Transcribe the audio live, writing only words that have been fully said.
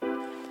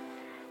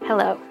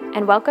Hello,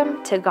 and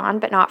welcome to Gone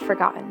But Not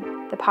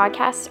Forgotten, the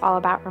podcast all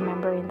about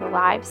remembering the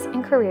lives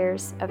and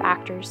careers of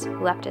actors who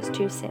left us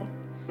too soon.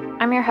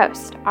 I'm your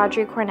host,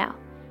 Audrey Cornell,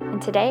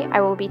 and today I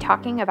will be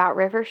talking about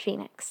River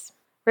Phoenix.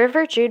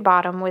 River Jude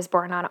Bottom was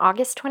born on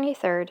August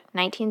 23,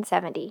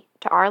 1970,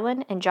 to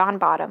Arlen and John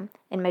Bottom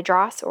in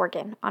Madras,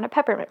 Oregon, on a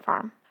peppermint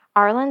farm.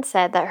 Arlen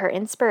said that her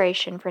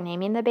inspiration for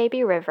naming the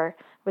baby River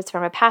was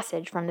from a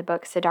passage from the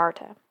book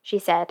Siddhartha. She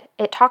said,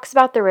 "It talks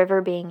about the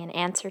river being an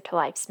answer to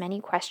life's many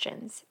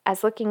questions,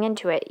 as looking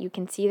into it you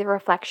can see the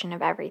reflection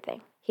of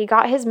everything." He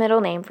got his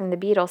middle name from the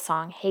Beatles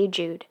song Hey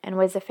Jude and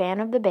was a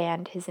fan of the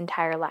band his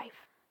entire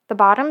life. The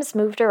Bottoms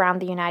moved around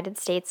the United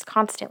States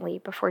constantly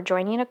before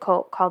joining a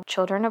cult called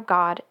Children of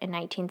God in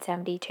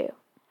 1972.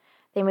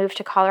 They moved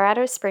to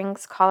Colorado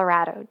Springs,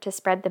 Colorado to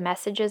spread the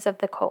messages of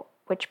the cult,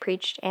 which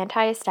preached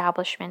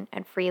anti-establishment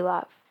and free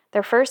love.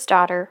 Their first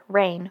daughter,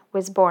 Rain,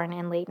 was born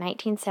in late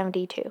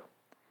 1972.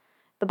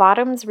 The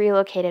Bottoms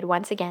relocated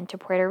once again to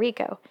Puerto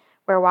Rico,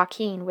 where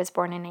Joaquin was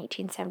born in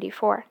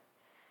 1974.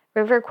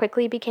 River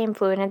quickly became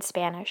fluent in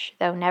Spanish,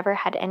 though never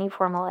had any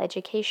formal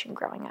education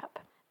growing up.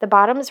 The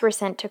Bottoms were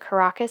sent to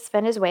Caracas,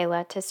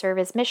 Venezuela to serve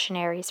as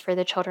missionaries for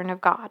the Children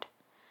of God.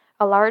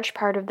 A large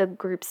part of the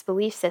group's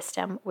belief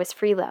system was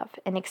free love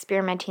and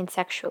experimenting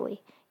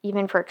sexually,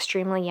 even for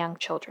extremely young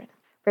children.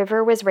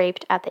 River was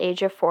raped at the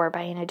age of 4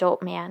 by an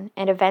adult man,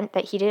 an event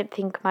that he didn't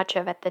think much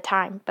of at the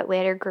time, but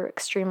later grew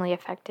extremely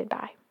affected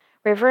by.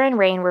 River and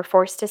Rain were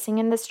forced to sing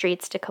in the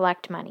streets to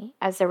collect money,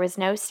 as there was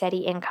no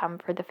steady income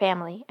for the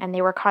family, and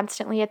they were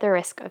constantly at the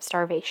risk of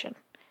starvation.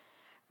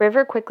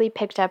 River quickly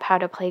picked up how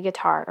to play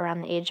guitar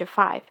around the age of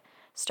 5,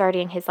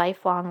 starting his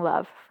lifelong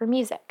love for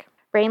music.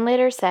 Rain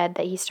later said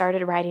that he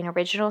started writing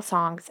original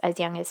songs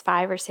as young as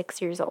 5 or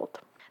 6 years old.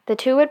 The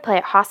two would play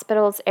at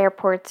hospitals,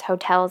 airports,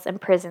 hotels,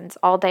 and prisons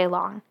all day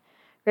long.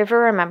 River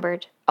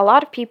remembered, "A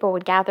lot of people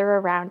would gather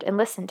around and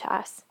listen to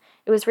us.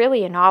 It was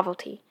really a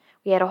novelty.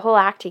 We had a whole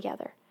act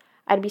together.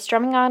 I'd be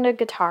strumming on a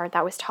guitar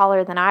that was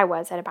taller than I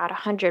was at about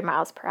 100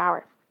 miles per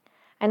hour.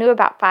 I knew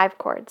about 5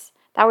 chords.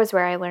 That was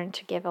where I learned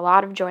to give a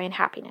lot of joy and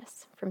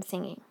happiness from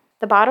singing."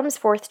 The Bottoms'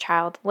 4th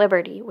child,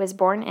 Liberty, was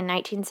born in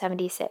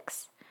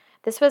 1976.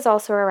 This was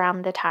also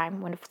around the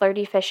time when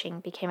flirty fishing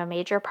became a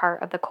major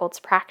part of the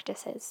cult's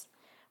practices.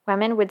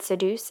 Women would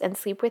seduce and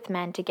sleep with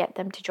men to get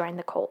them to join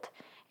the cult.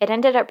 It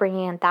ended up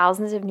bringing in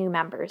thousands of new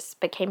members,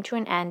 but came to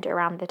an end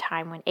around the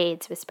time when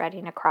AIDS was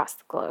spreading across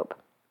the globe.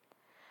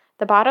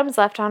 The Bottoms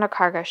left on a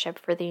cargo ship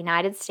for the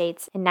United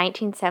States in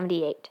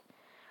 1978.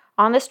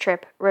 On this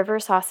trip, River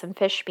saw some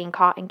fish being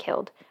caught and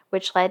killed,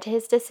 which led to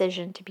his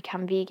decision to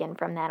become vegan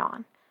from then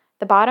on.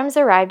 The Bottoms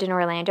arrived in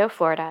Orlando,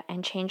 Florida,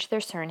 and changed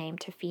their surname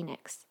to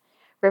Phoenix.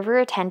 River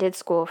attended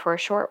school for a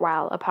short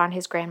while upon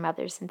his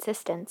grandmother's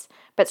insistence,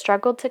 but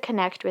struggled to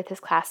connect with his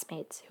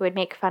classmates, who would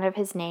make fun of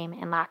his name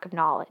and lack of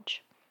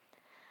knowledge.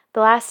 The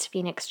last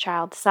Phoenix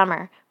child,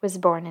 Summer, was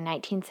born in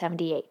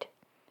 1978.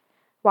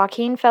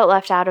 Joaquin felt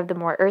left out of the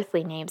more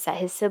earthly names that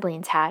his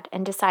siblings had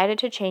and decided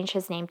to change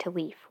his name to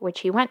Leaf, which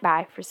he went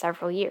by for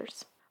several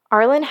years.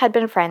 Arlen had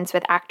been friends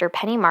with actor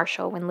Penny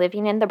Marshall when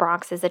living in the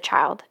Bronx as a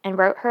child and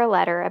wrote her a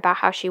letter about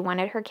how she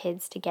wanted her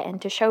kids to get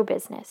into show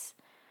business.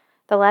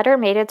 The letter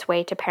made its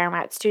way to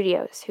Paramount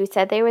Studios, who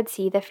said they would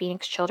see the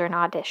Phoenix children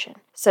audition,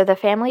 so the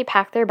family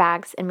packed their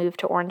bags and moved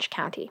to Orange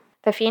County.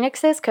 The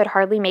Phoenixes could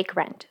hardly make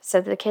rent,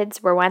 so the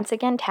kids were once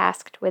again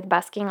tasked with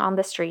busking on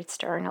the streets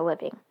to earn a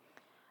living.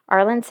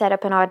 Arlen set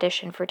up an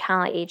audition for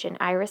talent agent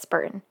Iris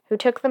Burton, who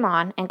took them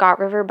on and got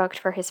River booked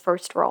for his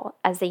first role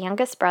as the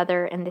youngest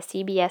brother in the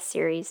CBS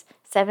series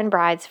 7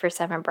 Brides for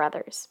 7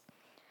 Brothers.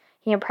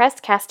 He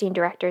impressed casting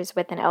directors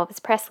with an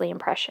Elvis Presley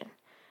impression.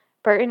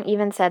 Burton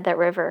even said that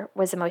River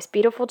was the most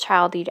beautiful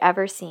child you'd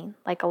ever seen,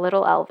 like a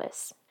little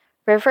Elvis.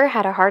 River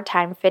had a hard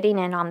time fitting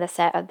in on the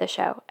set of the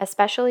show,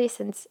 especially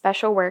since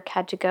special work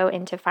had to go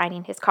into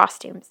finding his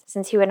costumes,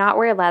 since he would not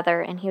wear leather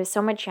and he was so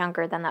much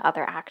younger than the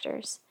other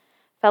actors.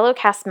 Fellow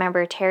cast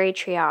member Terry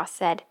Trias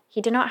said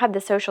he did not have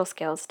the social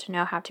skills to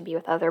know how to be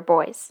with other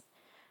boys.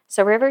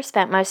 So River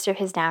spent most of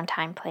his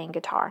downtime playing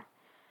guitar.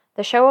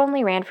 The show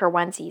only ran for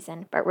 1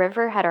 season, but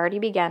River had already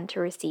begun to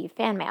receive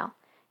fan mail.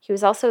 He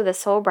was also the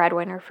sole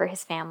breadwinner for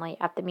his family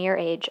at the mere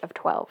age of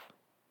 12.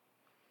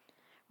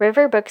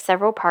 River booked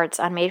several parts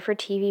on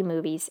made-for-TV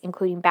movies,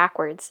 including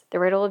Backwards, The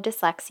Riddle of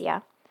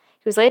Dyslexia.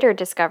 He was later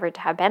discovered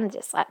to have been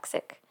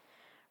dyslexic,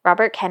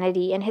 Robert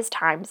Kennedy in His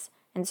Times,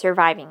 and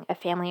Surviving, A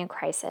Family in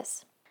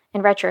Crisis.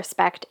 In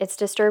retrospect, it's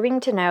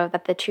disturbing to know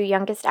that the 2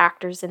 youngest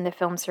actors in the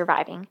film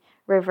Surviving,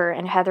 River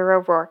and Heather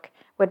O'Rourke,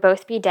 would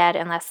both be dead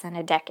in less than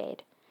a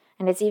decade.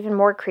 And it's even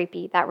more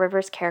creepy that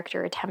River's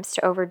character attempts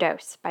to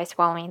overdose by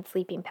swallowing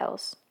sleeping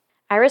pills.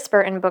 Iris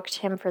Burton booked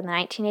him for the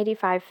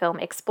 1985 film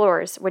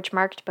Explorers, which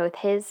marked both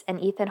his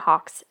and Ethan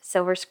Hawke's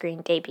silver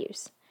screen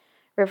debuts.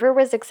 River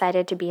was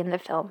excited to be in the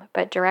film,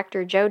 but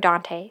director Joe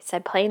Dante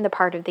said playing the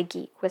part of the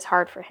geek was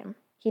hard for him.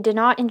 He did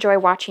not enjoy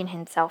watching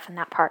himself in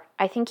that part.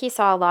 I think he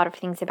saw a lot of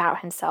things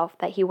about himself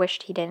that he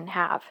wished he didn't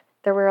have.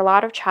 There were a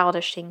lot of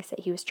childish things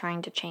that he was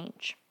trying to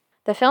change.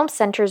 The film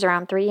centers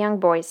around three young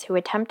boys who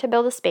attempt to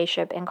build a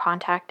spaceship and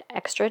contact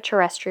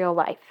extraterrestrial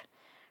life.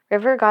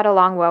 River got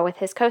along well with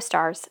his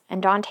co-stars,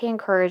 and Dante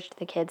encouraged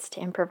the kids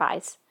to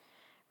improvise.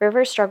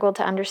 River struggled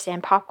to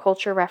understand pop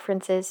culture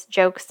references,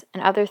 jokes,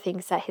 and other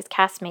things that his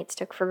castmates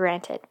took for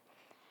granted.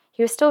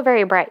 He was still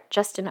very bright,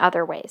 just in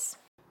other ways.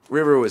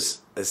 River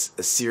was a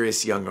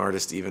serious young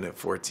artist even at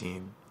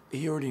 14.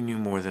 He already knew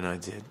more than I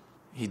did.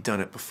 He'd done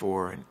it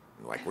before, and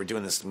we're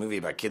doing this movie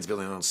about kids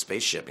building their own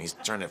spaceship, and he's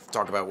trying to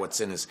talk about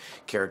what's in his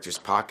character's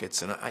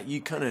pockets, and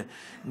you kind of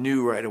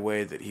knew right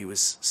away that he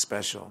was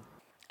special.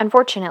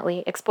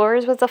 Unfortunately,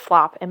 Explorers was a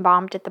flop and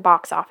bombed at the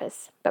box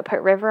office, but put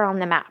River on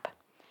the map.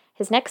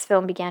 His next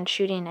film began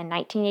shooting in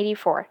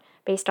 1984,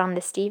 based on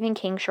the Stephen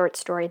King short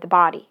story The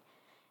Body.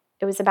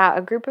 It was about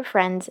a group of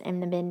friends in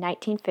the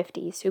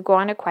mid-1950s who go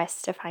on a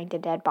quest to find a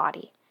dead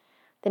body.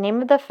 The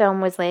name of the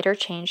film was later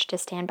changed to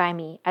Stand By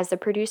Me, as the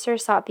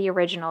producers thought the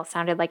original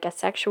sounded like a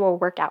sexual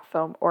workout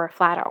film or a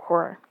flat-out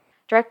horror.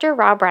 Director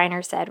Rob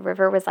Reiner said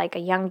River was like a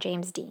young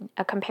James Dean,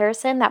 a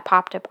comparison that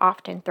popped up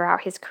often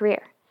throughout his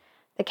career.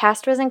 The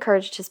cast was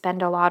encouraged to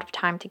spend a lot of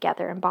time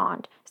together and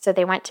bond, so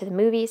they went to the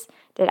movies,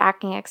 did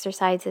acting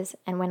exercises,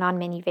 and went on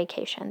mini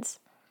vacations.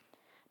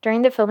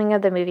 During the filming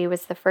of the movie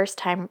was the first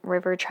time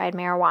River tried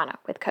marijuana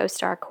with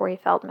co-star Corey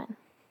Feldman.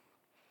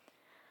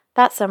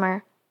 That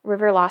summer,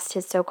 River lost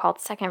his so-called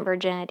second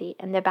virginity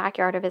in the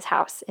backyard of his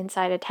house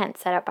inside a tent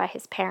set up by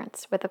his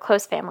parents with a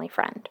close family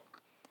friend.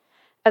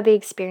 Of the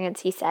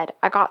experience, he said,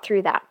 "I got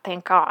through that,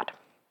 thank God."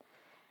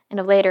 In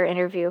a later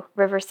interview,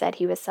 River said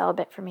he was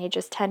celibate from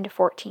ages 10 to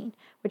 14,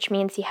 which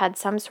means he had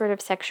some sort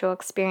of sexual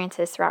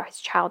experiences throughout his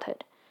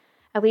childhood.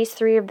 At least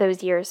 3 of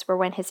those years were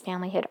when his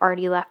family had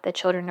already left the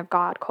Children of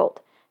God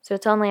cult, so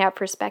it's only up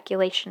for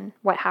speculation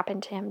what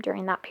happened to him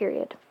during that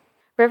period.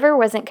 River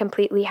wasn't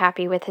completely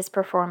happy with his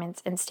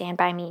performance in Stand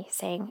By Me,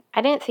 saying,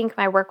 "I didn't think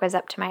my work was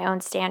up to my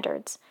own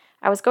standards.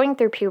 I was going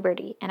through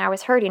puberty, and I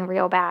was hurting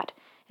real bad.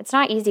 It's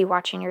not easy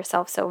watching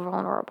yourself so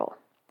vulnerable."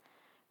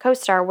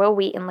 Co-star Will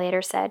Wheaton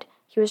later said,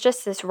 "He was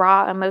just this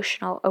raw,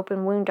 emotional,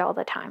 open wound all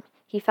the time.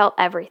 He felt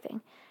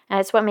everything, and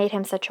it's what made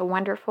him such a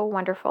wonderful,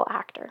 wonderful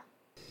actor."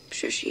 I'm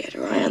sure she had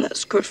her eye on that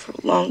skirt for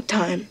a long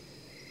time.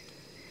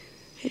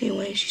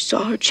 Anyway, she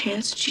saw her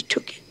chance and she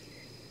took it.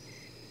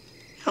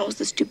 I was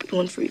the stupid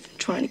one for even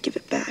trying to give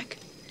it back.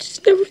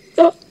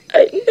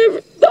 I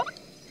never thought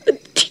the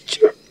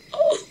teacher,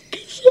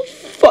 piece of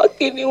fuck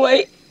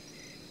anyway.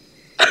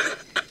 I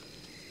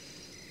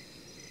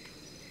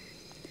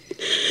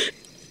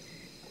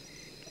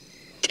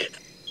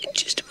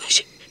just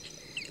wish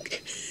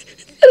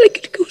that I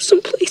could go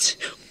someplace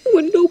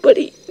where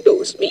nobody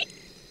knows me.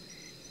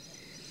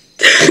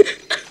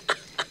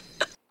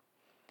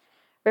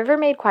 River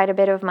made quite a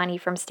bit of money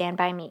from Stand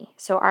By Me,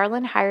 so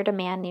Arlen hired a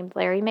man named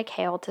Larry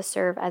McHale to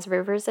serve as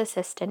River's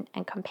assistant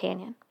and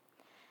companion.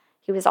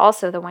 He was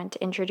also the one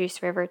to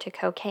introduce River to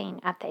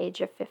cocaine at the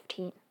age of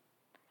 15.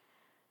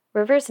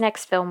 River's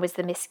next film was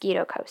The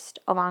Mosquito Coast,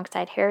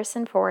 alongside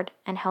Harrison Ford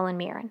and Helen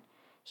Mirren.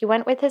 He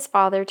went with his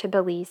father to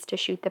Belize to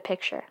shoot the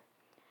picture.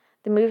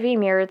 The movie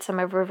mirrored some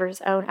of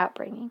River's own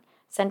upbringing,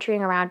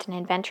 centering around an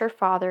inventor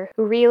father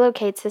who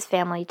relocates his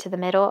family to the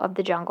middle of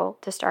the jungle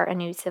to start a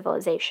new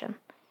civilization.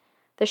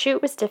 The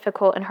shoot was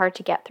difficult and hard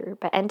to get through,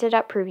 but ended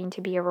up proving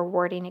to be a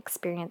rewarding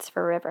experience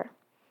for River.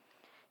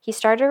 He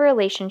started a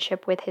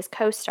relationship with his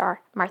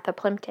co-star, Martha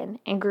Plimpton,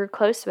 and grew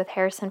close with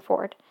Harrison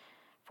Ford.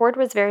 Ford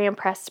was very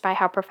impressed by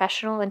how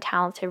professional and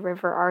talented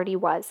River already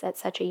was at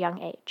such a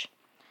young age.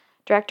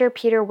 Director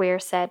Peter Weir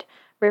said,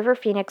 "River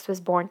Phoenix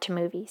was born to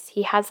movies.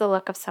 He has the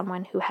look of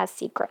someone who has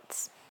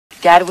secrets."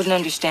 Dad wouldn't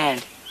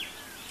understand.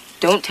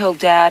 Don't tell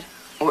Dad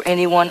or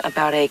anyone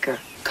about Acre,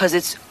 'cause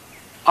it's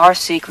our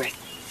secret.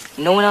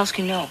 No one else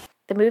can know.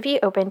 The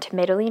movie opened to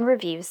middling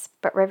reviews,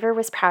 but River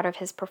was proud of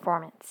his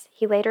performance.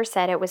 He later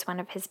said it was one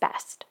of his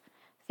best.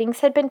 Things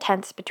had been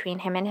tense between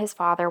him and his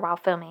father while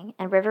filming,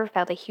 and River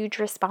felt a huge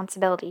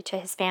responsibility to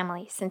his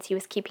family since he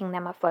was keeping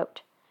them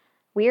afloat.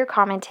 Weir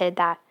commented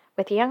that,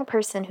 with a young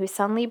person who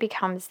suddenly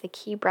becomes the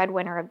key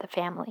breadwinner of the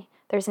family,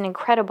 there's an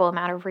incredible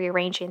amount of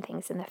rearranging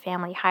things in the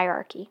family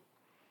hierarchy.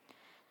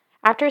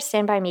 After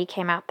Stand By Me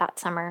came out that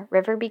summer,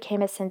 River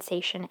became a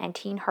sensation and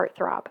teen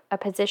heartthrob, a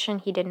position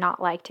he did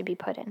not like to be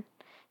put in.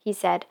 He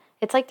said,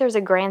 "It's like there's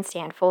a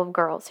grandstand full of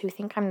girls who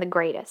think I'm the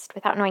greatest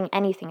without knowing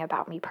anything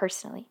about me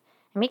personally.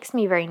 It makes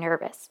me very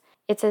nervous.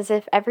 It's as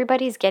if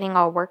everybody's getting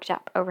all worked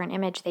up over an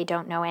image they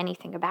don't know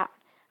anything about.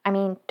 I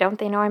mean, don't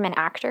they know I'm an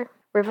actor?"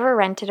 River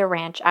rented a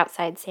ranch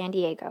outside San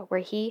Diego where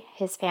he,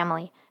 his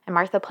family, and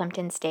Martha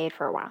Plimpton stayed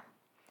for a while.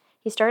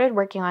 He started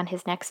working on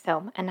his next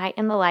film, A Night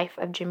in the Life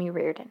of Jimmy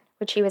Reardon,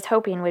 which he was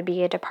hoping would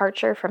be a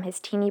departure from his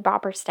teeny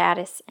bopper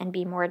status and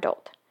be more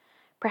adult.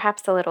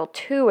 Perhaps a little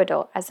too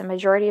adult, as the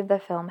majority of the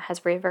film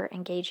has River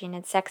engaging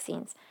in sex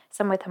scenes,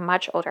 some with a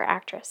much older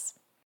actress.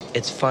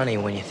 It's funny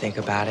when you think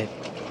about it.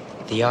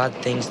 The odd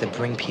things that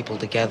bring people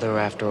together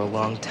after a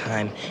long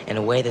time in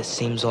a way that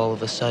seems all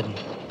of a sudden.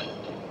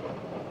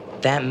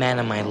 That man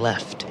on my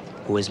left,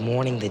 who was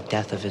mourning the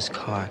death of his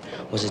car,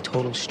 was a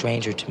total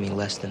stranger to me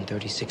less than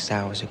 36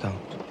 hours ago.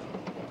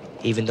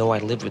 even though I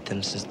lived with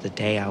them since the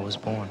day I was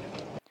born.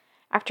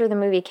 After the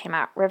movie came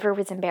out, River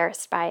was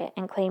embarrassed by it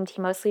and claimed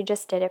he mostly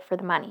just did it for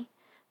the money.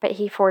 But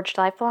he forged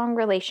lifelong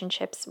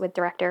relationships with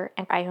director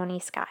Ione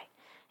Skye,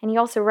 and he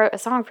also wrote a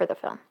song for the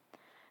film.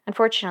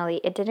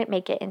 Unfortunately, it didn't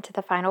make it into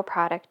the final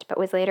product, but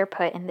was later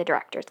put in the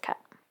director's cut.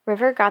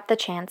 River got the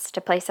chance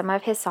to play some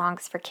of his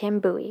songs for Kim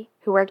Bowie,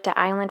 who worked at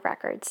Island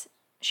Records.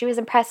 She was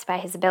impressed by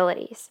his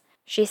abilities.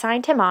 She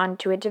signed him on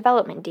to a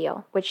development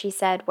deal, which she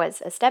said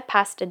was a step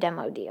past a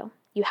demo deal.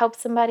 You help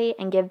somebody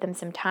and give them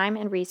some time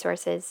and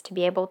resources to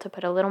be able to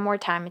put a little more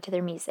time into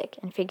their music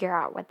and figure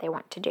out what they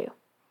want to do.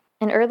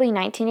 In early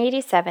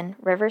 1987,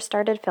 River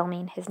started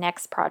filming his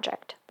next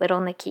project,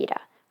 Little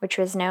Nikita, which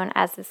was known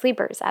as The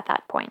Sleepers at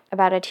that point,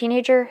 about a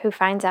teenager who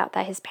finds out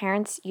that his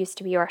parents used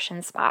to be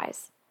Russian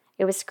spies.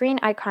 It was screen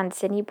icon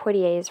Sidney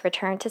Poitier's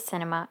return to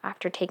cinema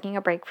after taking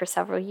a break for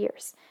several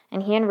years,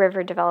 and he and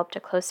River developed a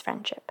close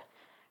friendship.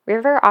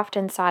 River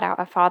often sought out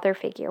a father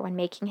figure when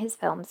making his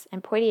films,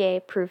 and Poitier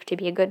proved to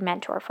be a good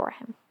mentor for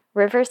him.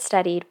 River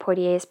studied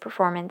Poitier's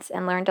performance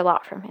and learned a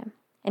lot from him.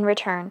 In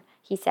return,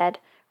 he said,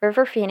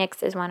 River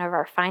Phoenix is one of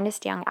our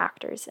finest young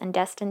actors and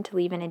destined to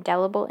leave an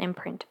indelible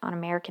imprint on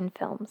American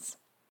films.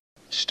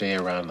 Stay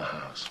around the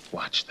house.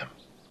 Watch them.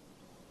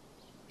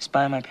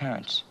 Spy on my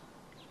parents.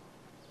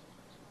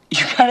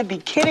 You gotta be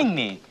kidding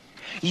me.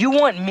 You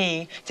want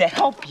me to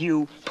help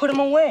you put him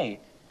away.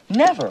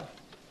 Never.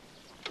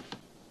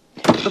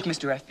 Look,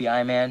 Mr.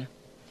 FBI man,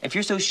 if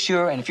you're so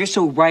sure and if you're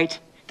so right,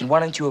 then why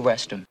don't you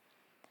arrest him?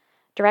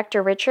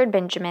 Director Richard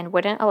Benjamin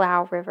wouldn't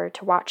allow River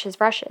to watch his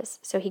rushes,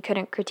 so he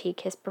couldn't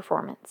critique his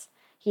performance.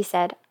 He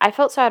said, I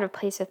felt so out of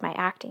place with my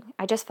acting,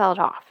 I just fell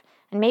off,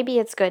 and maybe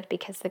it's good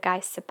because the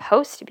guy's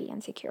supposed to be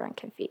insecure and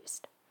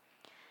confused.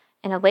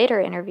 In a later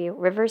interview,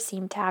 River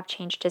seemed to have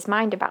changed his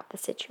mind about the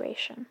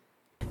situation.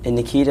 In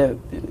Nikita,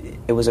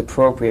 it was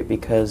appropriate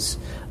because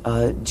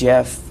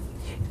Jeff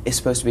is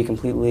supposed to be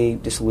completely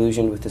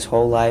disillusioned with his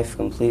whole life,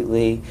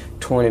 completely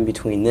torn in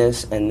between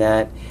this and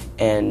that,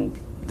 and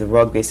the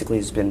rug basically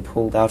has been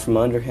pulled out from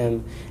under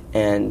him,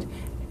 and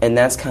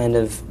that's kind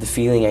of the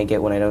feeling I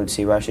get when I don't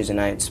see rushes,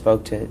 and I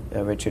spoke to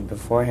Richard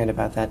beforehand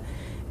about that,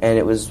 and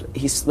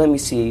he let me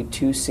see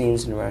 2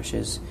 scenes in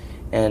rushes,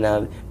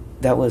 and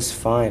that was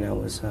fine. I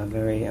was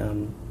very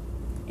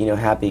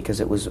happy because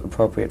it was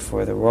appropriate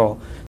for the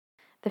role.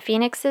 The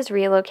Phoenixes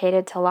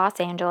relocated to Los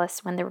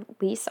Angeles when the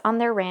lease on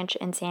their ranch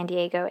in San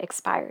Diego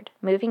expired,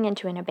 moving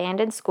into an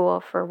abandoned school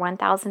for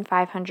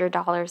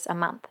 $1,500 a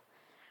month.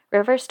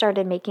 River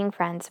started making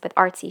friends with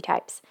artsy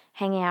types,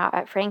 hanging out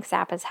at Frank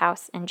Zappa's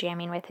house and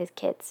jamming with his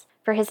kids.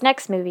 For his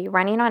next movie,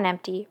 Running on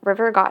Empty,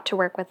 River got to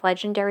work with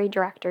legendary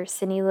director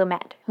Sidney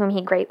Lumet, whom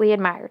he greatly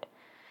admired.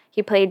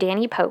 He played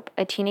Danny Pope,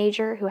 a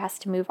teenager who has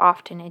to move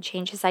often and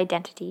change his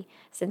identity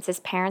since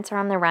his parents are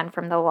on the run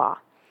from the law.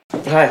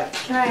 Hi.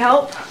 Can I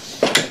help?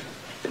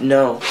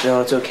 No,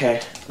 it's okay.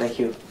 Thank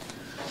you.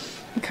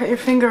 You cut your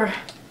finger.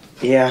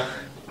 Yeah.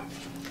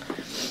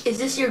 Is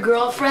this your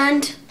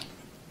girlfriend?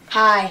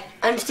 Hi,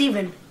 I'm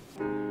Steven.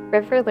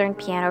 River learned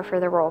piano for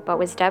the role, but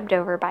was dubbed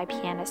over by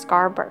pianist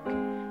Gar Burke.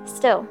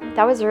 Still,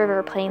 that was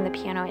River playing the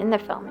piano in the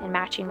film and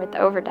matching with the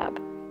overdub.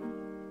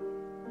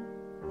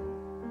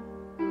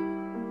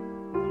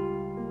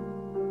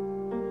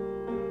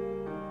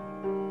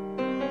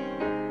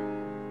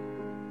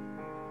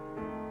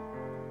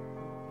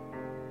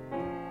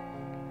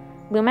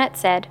 Lumet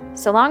said,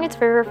 so long as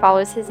River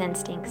follows his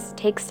instincts,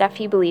 takes stuff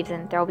he believes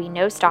in, there will be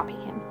no stopping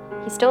him.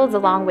 He still has a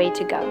long way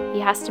to go. He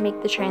has to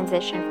make the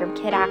transition from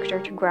kid actor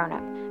to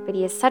grown-up, but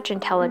he has such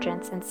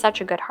intelligence and such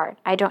a good heart,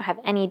 I don't have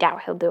any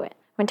doubt he'll do it.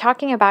 When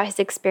talking about his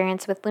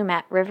experience with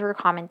Lumet, River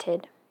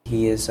commented,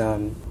 He is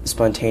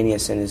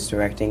spontaneous in his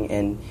directing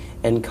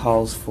and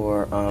calls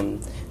for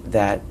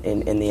that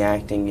in the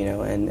acting,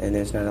 and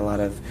there's not a lot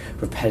of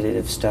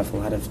repetitive stuff, a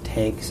lot of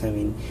takes. I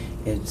mean,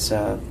 it's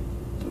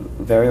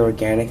very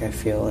organic, I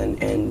feel,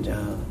 and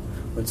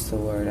what's the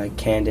word?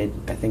 Candid.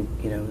 I think,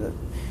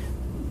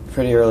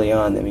 pretty early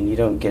on. I mean, you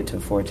don't get to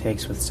 4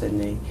 takes with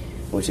Sidney,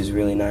 which is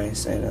really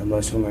nice, and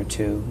most of them are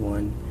 2,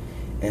 1,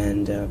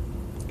 and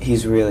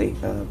he's really,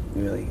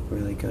 really,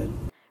 really good.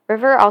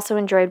 River also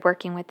enjoyed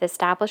working with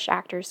established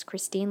actors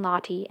Christine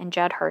Lottie and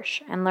Judd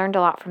Hirsch and learned a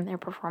lot from their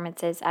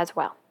performances as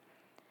well.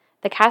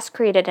 The cast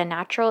created a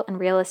natural and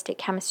realistic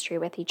chemistry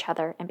with each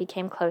other and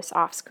became close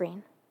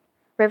off-screen.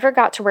 River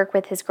got to work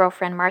with his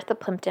girlfriend Martha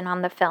Plimpton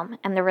on the film,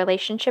 and the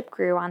relationship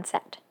grew on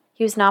set.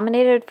 He was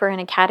nominated for an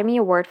Academy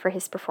Award for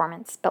his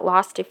performance, but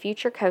lost to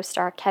future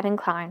co-star Kevin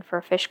Kline for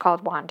A Fish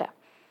Called Wanda.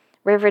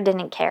 River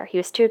didn't care. He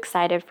was too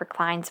excited for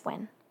Kline's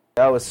win.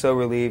 I was so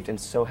relieved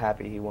and so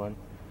happy he won.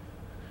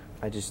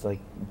 I just,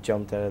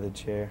 jumped out of the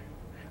chair.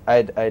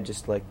 I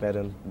just, met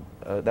him.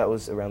 That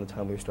was around the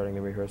time we were starting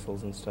the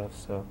rehearsals and stuff,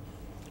 so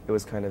it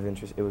was kind of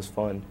interesting. It was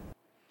fun.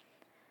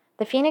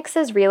 The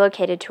Phoenixes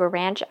relocated to a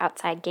ranch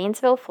outside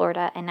Gainesville,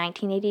 Florida in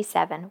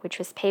 1987, which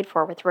was paid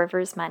for with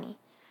River's money.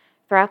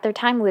 Throughout their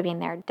time living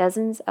there,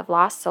 dozens of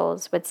lost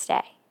souls would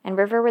stay, and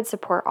River would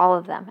support all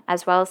of them,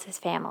 as well as his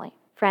family.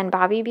 Friend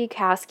Bobby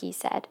Bukowski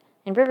said,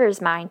 In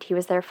River's mind, he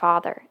was their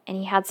father, and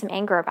he had some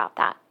anger about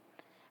that.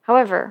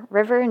 However,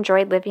 River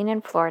enjoyed living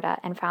in Florida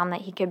and found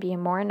that he could be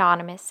more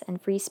anonymous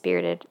and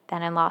free-spirited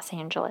than in Los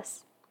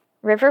Angeles.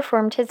 River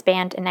formed his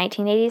band in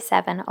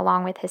 1987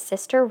 along with his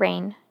sister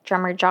Rain,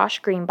 drummer Josh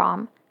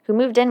Greenbaum, who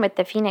moved in with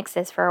the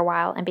Phoenixes for a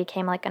while and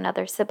became like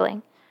another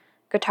sibling,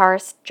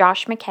 guitarist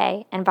Josh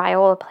McKay, and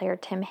viola player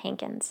Tim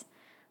Hankins.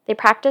 They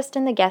practiced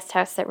in the guest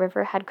house that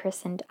River had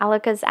christened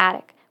Alika's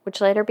Attic,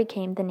 which later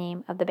became the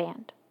name of the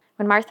band.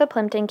 When Martha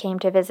Plimpton came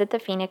to visit the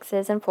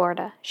Phoenixes in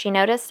Florida, she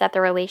noticed that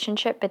the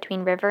relationship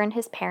between River and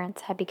his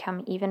parents had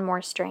become even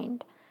more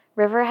strained.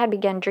 River had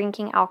begun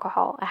drinking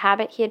alcohol, a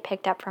habit he had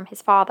picked up from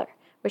his father,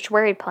 which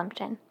worried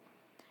Plimpton.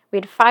 We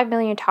had 5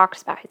 million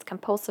talks about his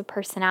compulsive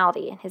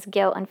personality and his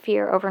guilt and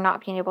fear over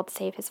not being able to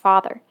save his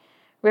father.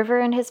 River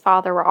and his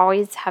father were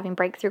always having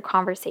breakthrough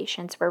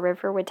conversations where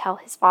River would tell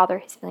his father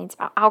his feelings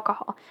about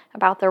alcohol,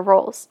 about their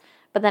roles,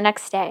 but the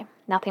next day,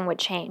 nothing would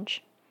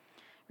change.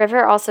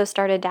 River also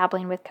started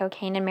dabbling with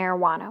cocaine and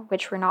marijuana,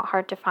 which were not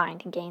hard to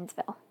find in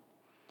Gainesville.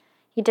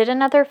 He did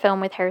another film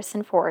with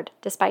Harrison Ford,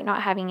 despite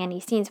not having any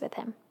scenes with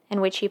him,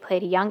 in which he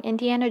played a young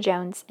Indiana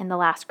Jones in The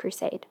Last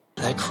Crusade.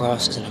 That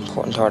cross is an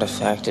important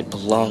artifact. It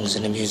belongs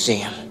in a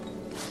museum.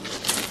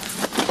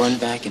 Run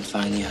back and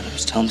find the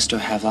others. Tell Mr.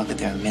 Havelock that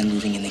there are men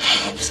looting in the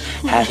caves.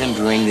 Have him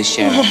bring the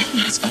sheriff.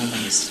 It's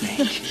only a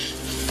snake.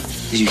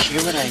 Did you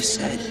hear what I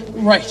said?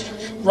 Right.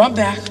 Run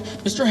back,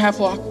 Mr.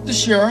 Havelock, the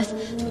sheriff.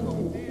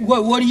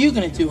 What are you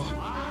gonna do?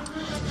 I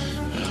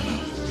don't know.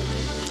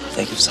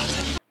 Think of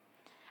something.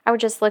 I would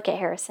just look at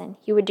Harrison.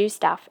 He would do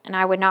stuff, and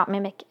I would not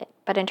mimic it,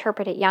 but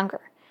interpret it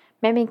younger.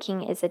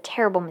 Mimicking is a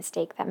terrible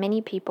mistake that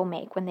many people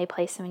make when they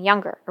play someone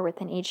younger or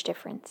with an age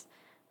difference.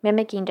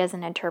 Mimicking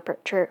doesn't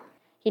interpret true.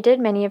 He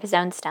did many of his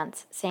own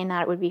stunts, saying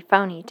that it would be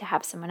phony to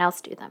have someone else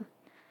do them.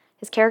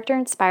 His character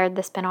inspired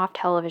the spin-off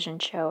television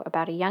show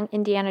about a young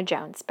Indiana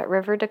Jones, but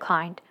River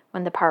declined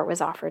when the part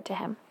was offered to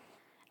him.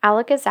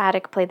 Alika's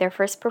Attic played their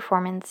first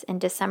performance in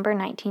December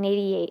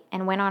 1988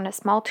 and went on a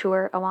small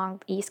tour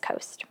along the East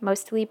Coast,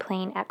 mostly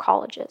playing at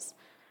colleges.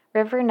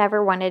 River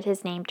never wanted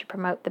his name to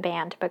promote the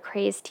band, but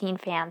crazed teen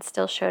fans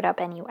still showed up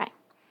anyway.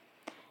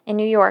 In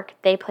New York,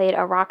 they played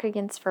a Rock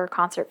Against Fur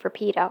concert for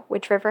PETA,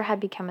 which River had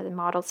become the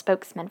model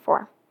spokesman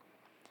for.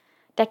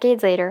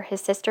 Decades later,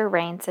 his sister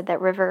Rain said that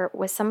River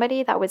was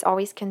somebody that was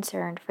always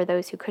concerned for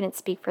those who couldn't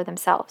speak for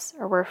themselves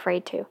or were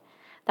afraid to.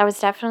 That was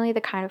definitely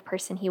the kind of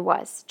person he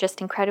was,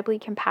 just incredibly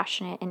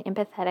compassionate and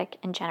empathetic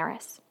and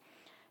generous.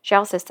 She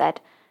also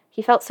said,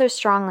 he felt so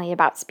strongly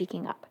about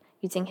speaking up,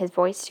 using his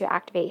voice to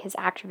activate his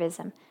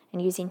activism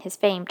and using his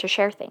fame to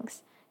share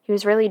things. He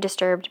was really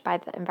disturbed by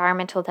the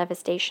environmental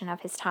devastation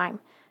of his time,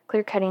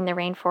 clear-cutting the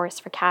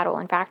rainforest for cattle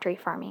and factory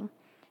farming.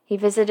 He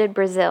visited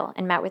Brazil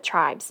and met with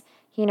tribes.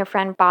 He and a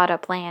friend bought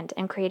up land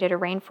and created a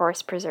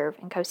rainforest preserve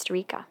in Costa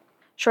Rica.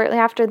 Shortly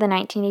after the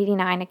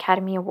 1989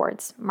 Academy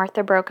Awards,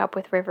 Martha broke up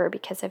with River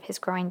because of his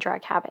growing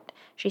drug habit.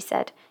 She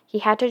said he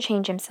had to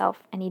change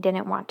himself and he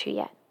didn't want to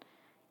yet.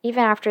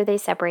 Even after they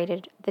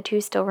separated, the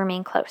two still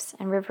remained close,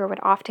 and River would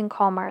often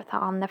call Martha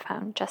on the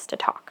phone just to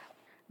talk.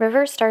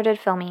 River started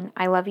filming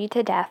I Love You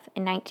to Death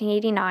in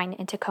 1989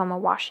 in Tacoma,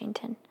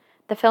 Washington.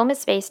 The film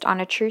is based on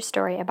a true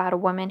story about a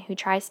woman who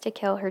tries to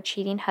kill her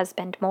cheating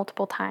husband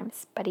multiple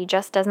times, but he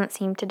just doesn't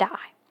seem to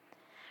die.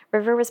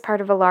 River was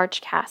part of a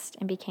large cast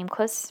and became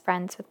close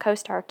friends with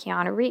co-star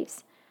Keanu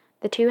Reeves.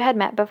 The two had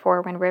met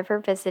before when River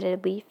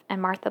visited Leif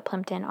and Martha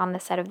Plimpton on the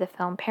set of the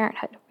film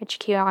Parenthood, which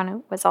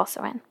Keanu was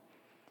also in.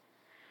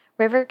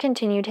 River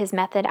continued his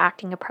method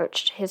acting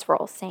approach to his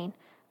roles, saying,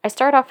 I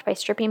start off by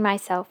stripping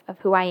myself of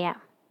who I am,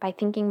 by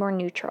thinking more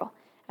neutral.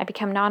 I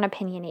become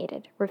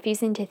non-opinionated,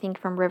 refusing to think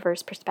from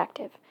River's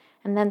perspective,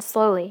 and then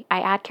slowly I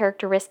add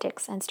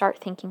characteristics and start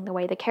thinking the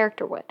way the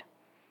character would.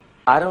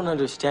 I don't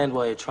understand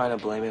why you're trying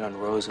to blame it on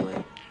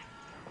Rosalie.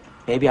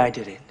 Maybe I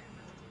did it.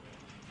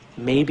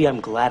 Maybe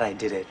I'm glad I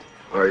did it.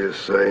 Are you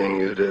saying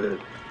you did it?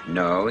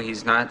 No,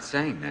 he's not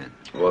saying that.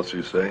 What's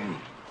he saying?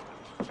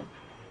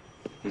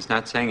 He's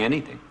not saying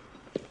anything.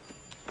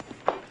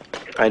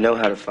 I know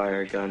how to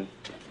fire a gun.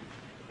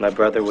 My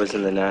brother was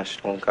in the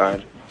National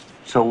Guard.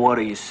 So what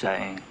are you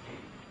saying?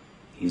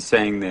 He's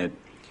saying that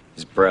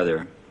his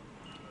brother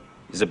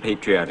is a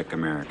patriotic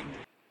American.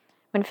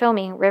 When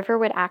filming, River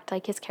would act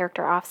like his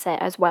character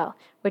Offset as well,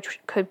 which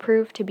could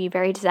prove to be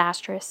very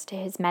disastrous to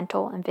his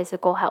mental and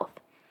physical health.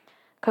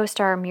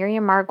 Co-star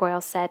Miriam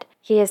Margoyle said,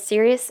 he is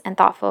serious and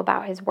thoughtful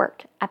about his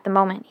work. At the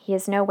moment, he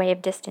has no way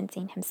of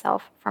distancing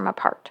himself from a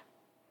part.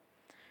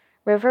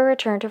 River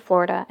returned to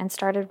Florida and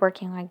started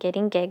working on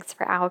getting gigs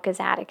for Alika's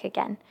Attic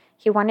again.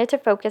 He wanted to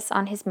focus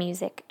on his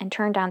music and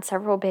turned down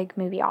several big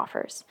movie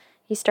offers.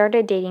 He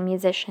started dating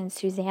musician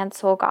Suzanne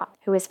Solgott,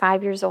 who was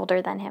 5 years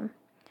older than him.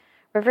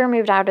 River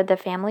moved out of the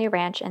family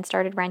ranch and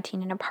started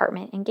renting an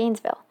apartment in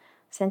Gainesville.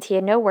 Since he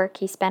had no work,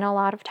 he spent a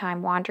lot of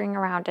time wandering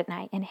around at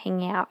night and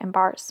hanging out in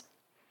bars.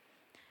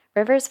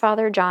 River's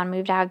father, John,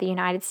 moved out of the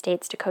United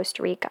States to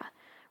Costa Rica.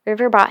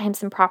 River bought him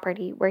some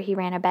property where he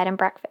ran a bed and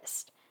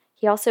breakfast.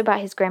 He also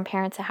bought his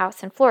grandparents a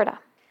house in Florida.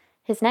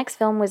 His next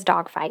film was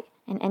Dogfight,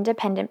 an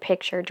independent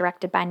picture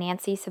directed by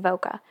Nancy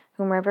Savoca,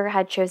 whom River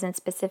had chosen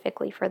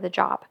specifically for the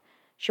job.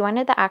 She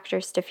wanted the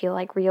actors to feel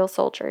like real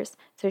soldiers,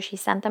 so she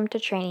sent them to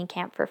training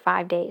camp for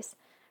 5 days.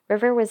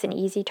 River was an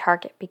easy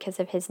target because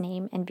of his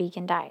name and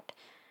vegan diet.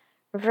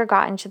 River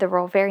got into the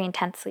role very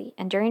intensely,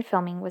 and during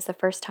filming was the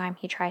first time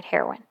he tried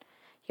heroin.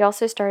 He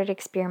also started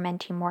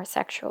experimenting more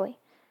sexually.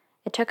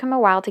 It took him a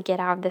while to get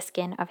out of the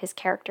skin of his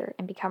character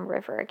and become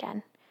River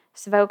again.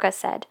 Savoca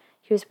said,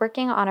 he was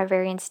working on a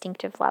very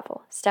instinctive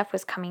level. Stuff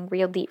was coming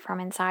real deep from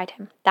inside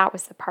him. That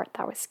was the part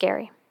that was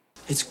scary.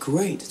 It's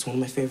great. It's one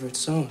of my favorite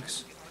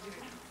songs.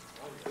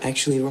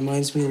 Actually, it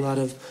reminds me a lot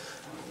of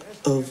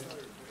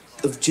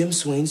Jim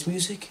Swain's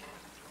music.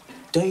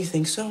 Don't you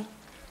think so?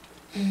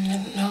 I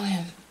don't know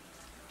him.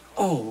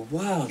 Oh,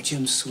 wow,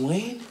 Jim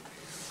Swain?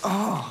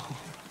 Oh.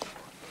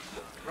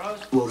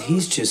 Well,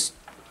 he's just...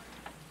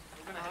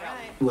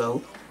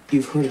 Well,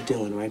 you've heard of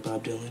Dylan, right,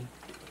 Bob Dylan?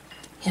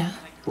 Yeah.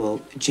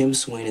 Well, Jim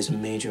Swain is a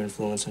major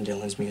influence on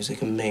Dylan's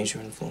music, a major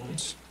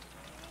influence.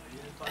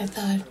 I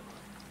thought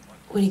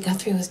Woody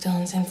Guthrie was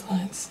Dylan's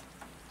influence.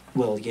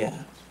 Well,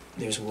 yeah,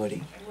 there's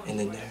Woody, and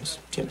then there's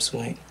Jim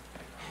Swain.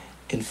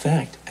 In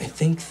fact, I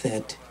think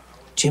that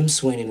Jim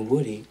Swain and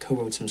Woody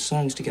co-wrote some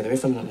songs together,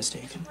 if I'm not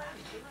mistaken.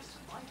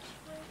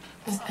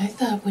 I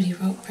thought Woody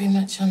wrote pretty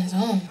much on his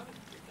own.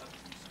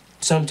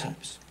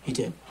 Sometimes, he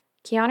did.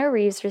 Keanu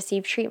Reeves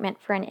received treatment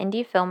for an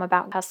indie film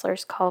about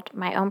hustlers called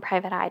My Own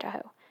Private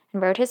Idaho,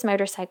 and rode his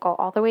motorcycle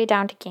all the way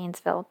down to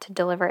Gainesville to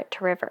deliver it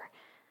to River.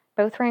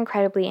 Both were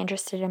incredibly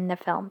interested in the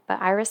film,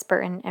 but Iris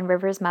Burton and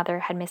River's mother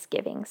had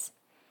misgivings.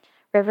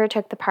 River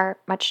took the part,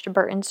 much to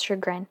Burton's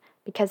chagrin,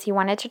 because he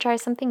wanted to try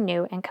something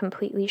new and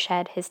completely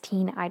shed his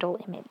teen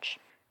idol image.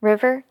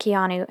 River,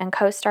 Keanu, and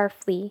co-star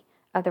Flea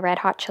of the Red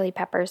Hot Chili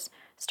Peppers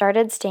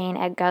started staying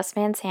at Gus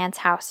Van Sant's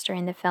house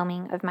during the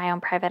filming of My Own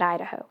Private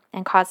Idaho,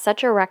 and caused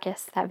such a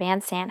ruckus that Van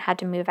Sant had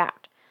to move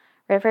out.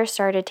 River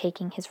started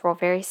taking his role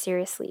very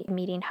seriously,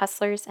 meeting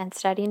hustlers and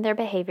studying their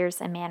behaviors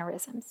and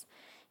mannerisms.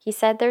 He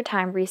said their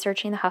time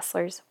researching the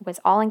hustlers was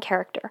all in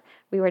character.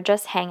 We were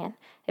just hanging.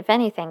 If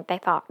anything, they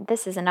thought,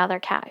 this is another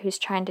cat who's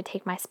trying to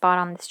take my spot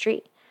on the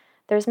street.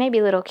 There was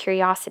maybe little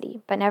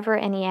curiosity, but never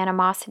any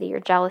animosity or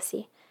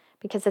jealousy,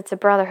 because it's a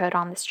brotherhood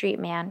on the street,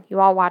 man.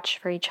 You all watch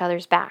for each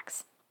other's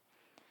backs.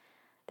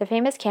 The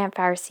famous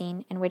campfire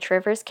scene in which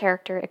River's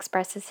character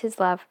expresses his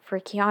love for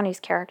Keanu's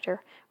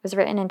character was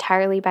written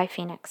entirely by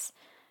Phoenix.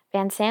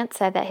 Van Sant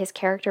said that his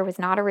character was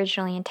not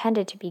originally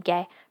intended to be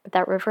gay, but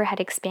that River had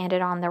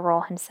expanded on the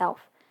role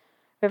himself.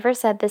 River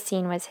said the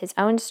scene was his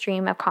own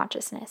stream of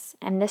consciousness,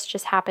 and this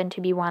just happened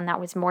to be one that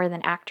was more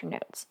than actor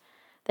notes.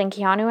 Then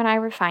Keanu and I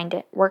refined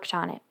it, worked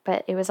on it,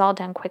 but it was all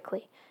done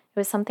quickly. It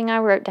was something I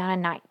wrote down a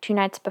night, 2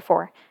 nights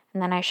before,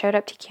 and then I showed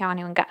up to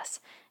Keanu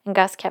and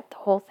Gus kept the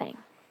whole thing.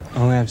 I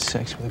only have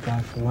sex with a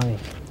guy for money.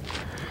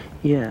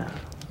 Yeah,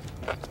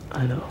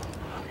 I know.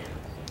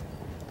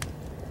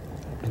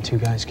 And 2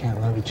 guys can't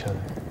love each other.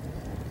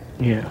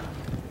 Yeah.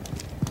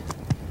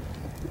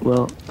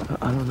 Well,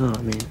 I don't know.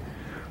 I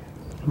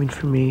mean,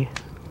 for me,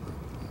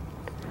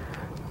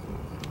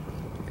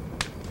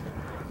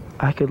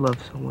 I could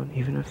love someone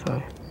even if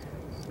I,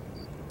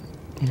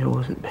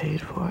 wasn't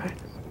paid for it.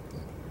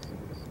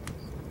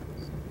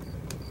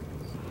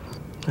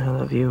 I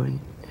love you and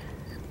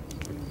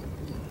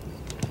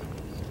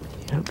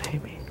you don't pay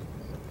me.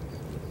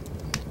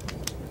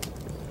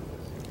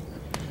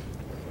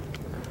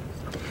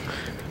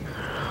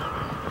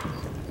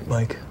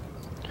 Mike.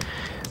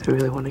 I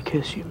really want to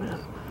kiss you, man.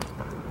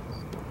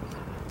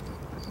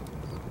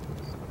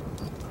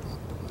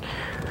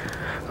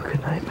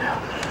 Good night,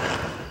 man.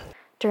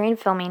 During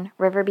filming,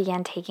 River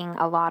began taking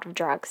a lot of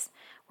drugs.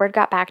 Word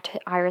got back to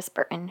Iris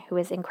Burton, who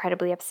was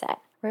incredibly upset.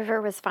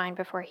 River was fine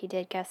before he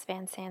did Gus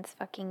Van Sant's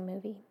fucking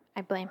movie.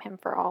 I blame him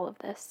for all of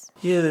this.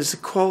 Yeah, there's a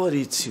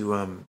quality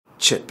to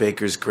Chet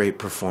Baker's great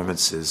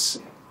performances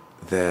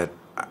that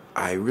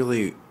I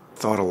really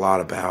thought a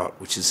lot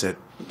about, which is that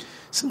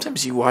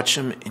sometimes you watch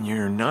him and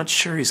you're not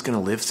sure he's going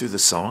to live through the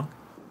song.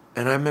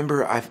 And I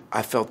remember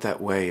I felt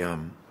that way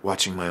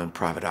watching My Own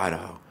Private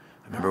Idaho.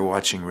 I remember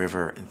watching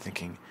River and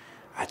thinking,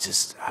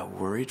 I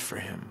worried for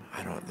him.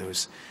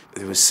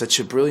 There was such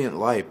a brilliant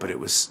light, but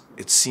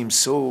it seemed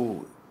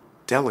so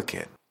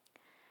delicate.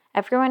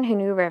 Everyone who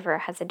knew River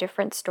has a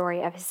different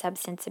story of his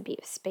substance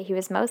abuse, but he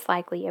was most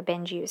likely a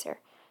binge user,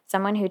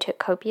 someone who took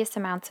copious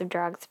amounts of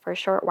drugs for a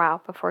short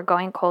while before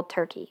going cold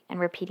turkey and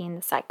repeating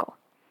the cycle.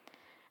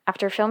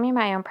 After filming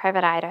My Own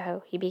Private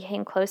Idaho, he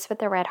became close with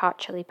the Red Hot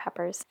Chili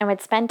Peppers and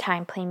would spend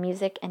time playing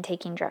music and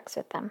taking drugs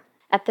with them.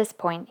 At this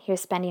point, he was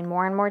spending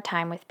more and more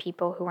time with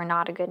people who were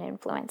not a good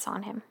influence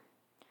on him.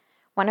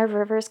 One of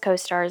River's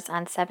co-stars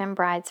on 7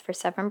 Brides for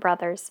 7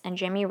 Brothers and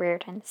Jimmy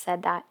Reardon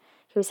said that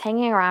he was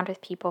hanging around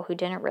with people who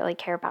didn't really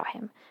care about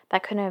him,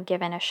 that couldn't have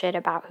given a shit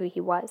about who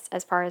he was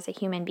as far as a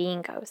human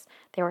being goes.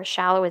 They were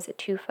shallow as a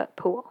 2-foot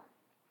pool.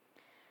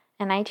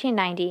 In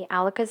 1990,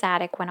 Alika's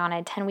Attic went on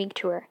a 10-week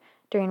tour,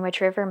 during which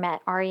River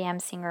met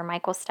REM singer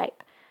Michael Stipe.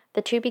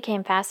 The two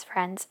became fast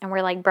friends and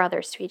were like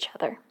brothers to each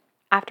other.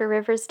 After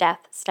River's death,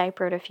 Stipe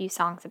wrote a few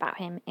songs about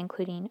him,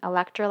 including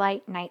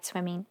Electrolyte, Night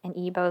Swimming, and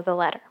Ebo the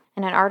Letter.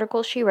 In an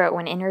article she wrote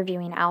when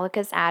interviewing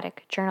Alika's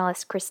attic,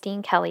 journalist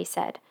Christine Kelly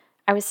said,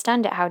 "I was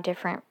stunned at how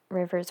different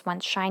River's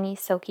once shiny,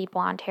 silky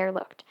blonde hair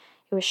looked.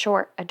 It was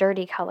short, a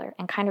dirty color,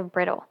 and kind of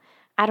brittle.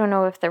 I don't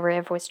know if the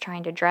Riv was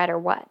trying to dread or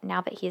what,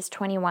 now that he is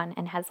 21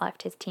 and has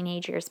left his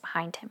teenage years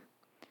behind him."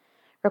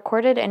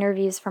 Recorded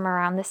interviews from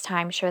around this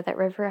time show that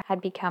River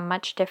had become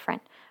much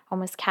different,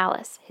 almost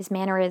callous, his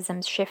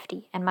mannerisms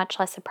shifty, and much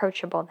less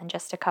approachable than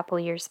just a couple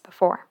years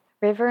before.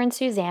 River and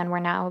Suzanne were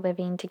now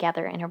living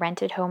together in a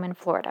rented home in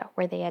Florida,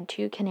 where they had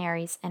 2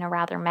 canaries and a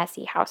rather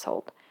messy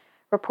household.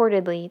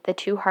 Reportedly, the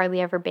two hardly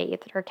ever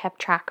bathed or kept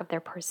track of their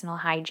personal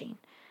hygiene.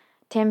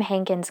 Tim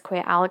Hankins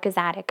quit Alika's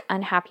attic,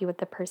 unhappy with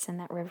the person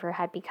that River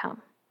had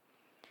become.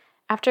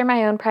 After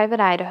My Own Private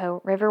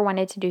Idaho, River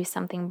wanted to do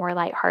something more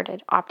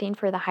lighthearted, opting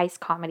for the heist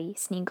comedy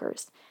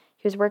Sneakers.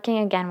 He was working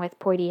again with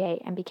Poitier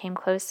and became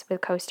close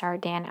with co-star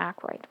Dan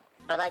Aykroyd.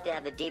 I'd like to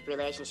have a deep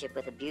relationship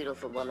with a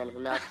beautiful woman who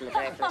melts from the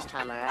very first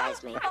time her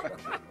eyes meet.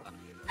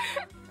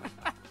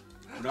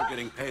 We're not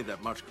getting paid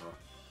that much, Carl.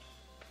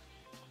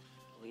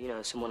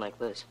 Well, someone like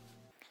Liz.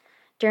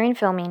 During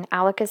filming,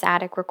 Alika's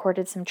attic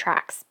recorded some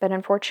tracks, but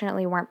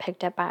unfortunately weren't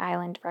picked up by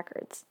Island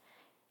Records.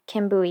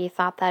 Kim Bowie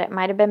thought that it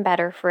might have been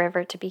better for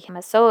River to become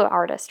a solo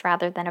artist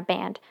rather than a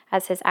band,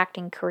 as his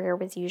acting career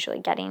was usually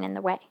getting in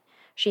the way.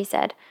 She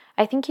said,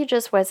 "I think he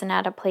just wasn't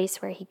at a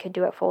place where he could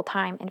do it full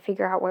time and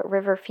figure out what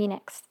River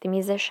Phoenix, the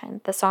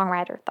musician, the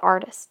songwriter, the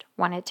artist,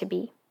 wanted to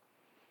be."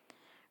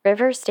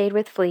 River stayed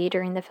with Flea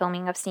during the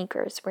filming of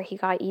Sneakers, where he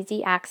got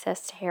easy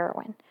access to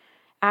heroin.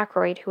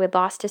 Aykroyd, who had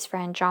lost his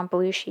friend John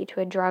Belushi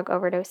to a drug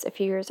overdose a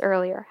few years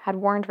earlier, had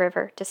warned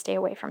River to stay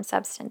away from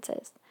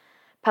substances.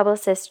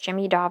 Publicist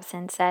Jimmy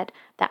Dobson said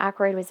that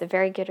Aykroyd was a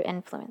very good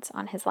influence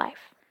on his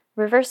life.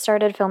 River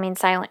started filming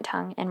Silent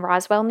Tongue in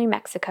Roswell, New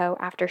Mexico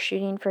after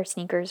shooting for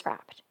Sneakers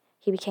Wrapped.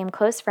 He became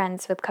close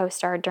friends with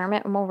co-star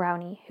Dermot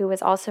Mulroney, who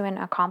was also an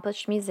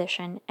accomplished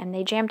musician, and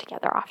they jammed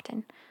together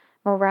often.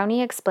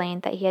 Mulroney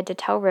explained that he had to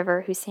tell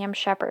River who Sam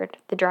Shepard,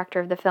 the director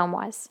of the film,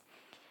 was.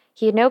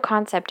 He had no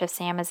concept of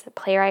Sam as a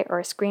playwright or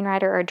a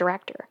screenwriter or a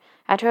director.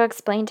 I had to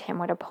explain to him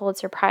what a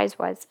Pulitzer Prize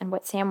was and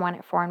what Sam won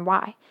it for and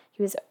why.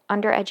 He was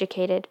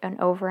undereducated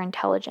and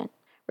over-intelligent.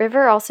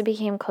 River also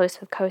became close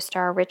with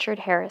co-star Richard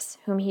Harris,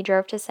 whom he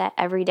drove to set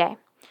every day.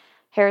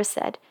 Harris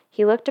said,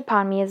 "He looked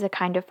upon me as a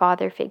kind of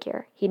father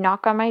figure. He'd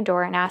knock on my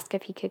door and ask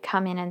if he could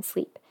come in and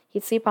sleep.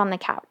 He'd sleep on the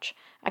couch.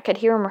 I could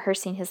hear him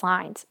rehearsing his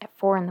lines at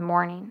 4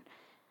 a.m.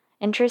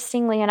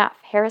 Interestingly enough,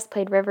 Harris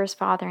played River's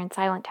father in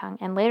Silent Tongue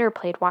and later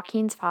played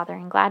Joaquin's father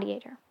in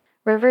Gladiator.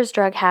 River's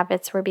drug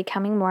habits were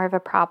becoming more of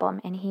a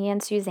problem, and he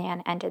and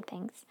Suzanne ended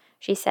things.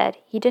 She said,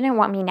 "He didn't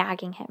want me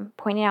nagging him,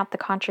 pointing out the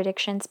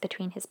contradictions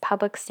between his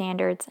public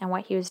standards and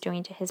what he was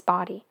doing to his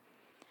body."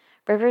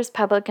 River's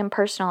public and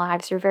personal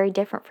lives were very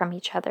different from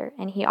each other,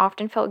 and he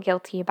often felt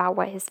guilty about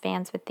what his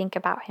fans would think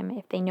about him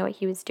if they knew what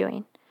he was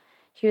doing.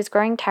 He was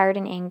growing tired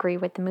and angry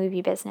with the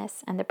movie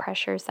business and the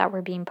pressures that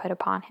were being put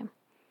upon him.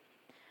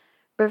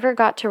 River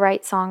got to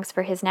write songs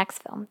for his next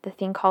film, The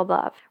Thing Called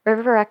Love.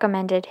 River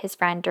recommended his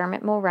friend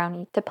Dermot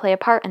Mulroney to play a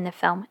part in the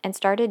film and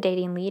started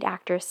dating lead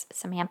actress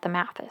Samantha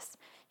Mathis.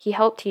 He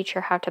helped teach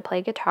her how to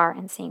play guitar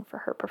and sing for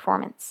her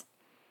performance.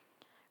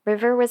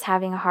 River was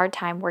having a hard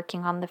time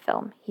working on the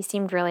film. He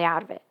seemed really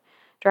out of it.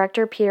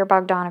 Director Peter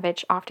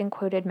Bogdanovich often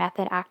quoted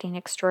method acting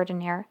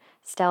extraordinaire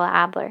Stella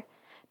Adler.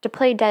 "To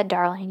play dead,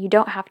 darling, you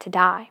don't have to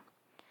die."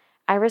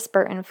 Iris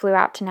Burton flew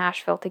out to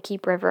Nashville to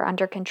keep River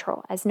under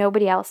control, as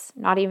nobody else,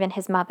 not even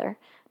his mother,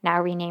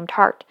 now renamed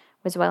Hart,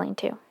 was willing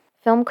to.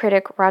 Film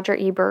critic Roger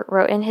Ebert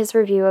wrote in his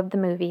review of the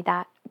movie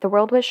that the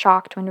world was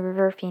shocked when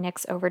River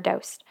Phoenix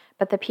overdosed,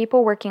 but the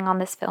people working on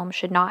this film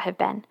should not have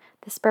been.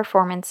 This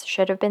performance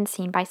should have been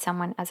seen by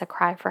someone as a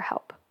cry for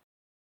help.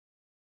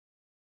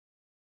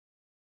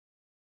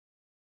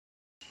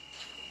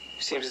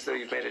 Seems as though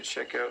you've made a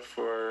check out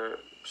for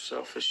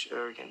selfish,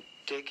 arrogant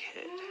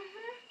dickhead.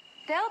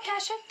 They'll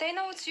cash it. They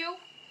know it's you.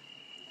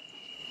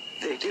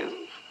 They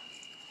do?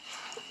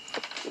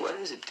 What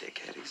is a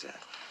dickhead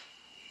exactly?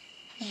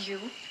 You?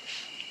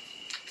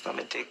 If I'm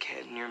a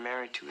dickhead and you're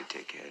married to a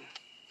dickhead,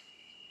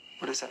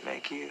 what does that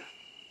make you?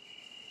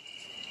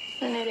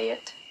 An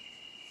idiot.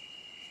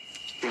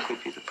 I think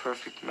we'd be the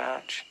perfect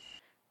match.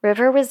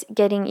 River was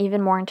getting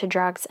even more into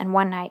drugs, and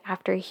one night,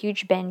 after a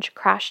huge binge,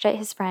 crashed at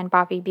his friend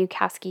Bobby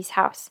Bukowski's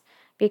house.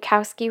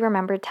 Bukowski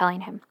remembered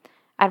telling him,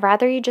 "I'd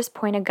rather you just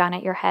point a gun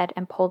at your head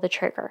and pull the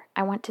trigger.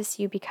 I want to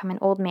see you become an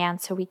old man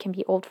so we can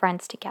be old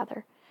friends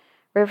together."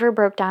 River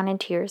broke down in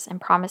tears and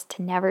promised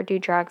to never do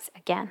drugs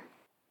again.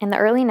 In the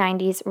early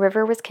 90s,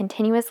 River was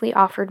continuously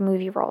offered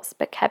movie roles,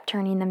 but kept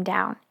turning them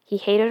down. He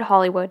hated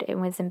Hollywood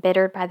and was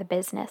embittered by the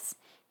business.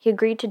 He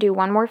agreed to do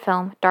one more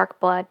film, Dark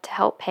Blood, to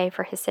help pay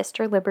for his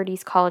sister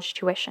Liberty's college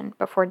tuition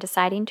before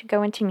deciding to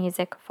go into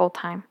music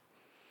full-time.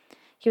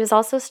 He was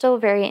also still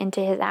very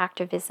into his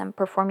activism,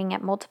 performing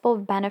at multiple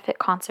benefit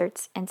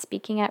concerts and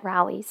speaking at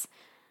rallies.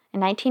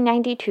 In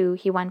 1992,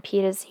 he won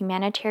PETA's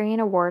Humanitarian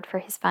Award for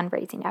his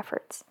fundraising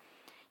efforts.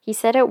 He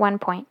said at one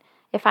point,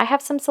 "If I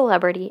have some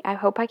celebrity, I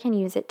hope I can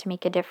use it to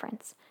make a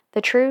difference.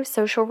 The true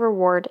social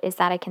reward is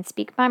that I can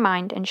speak my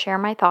mind and share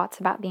my thoughts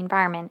about the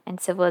environment and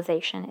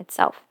civilization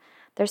itself.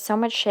 There's so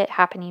much shit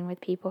happening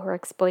with people who are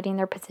exploiting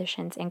their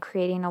positions and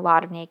creating a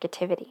lot of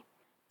negativity."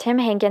 Tim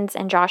Higgins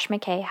and Josh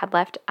McKay had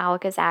left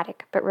Alka's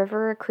attic, but River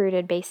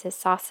recruited bassist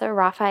Sasa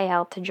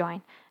Raphael to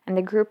join, and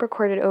the group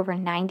recorded over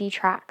 90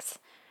 tracks.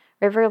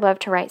 River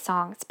loved to write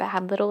songs, but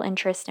had little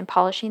interest in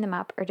polishing them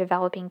up or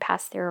developing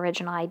past their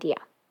original idea.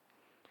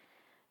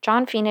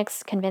 John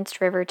Phoenix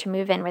convinced River to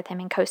move in with him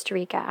in Costa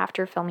Rica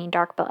after filming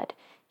Dark Blood.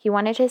 He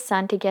wanted his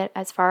son to get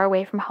as far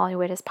away from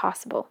Hollywood as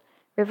possible.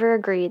 River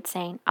agreed,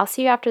 saying, "I'll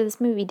see you after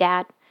this movie,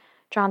 Dad."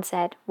 John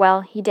said,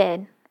 "Well, he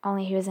did,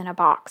 only he was in a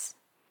box."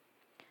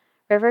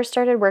 River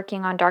started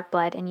working on Dark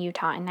Blood in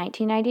Utah in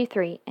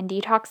 1993 and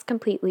detoxed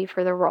completely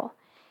for the role.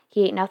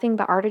 He ate nothing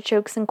but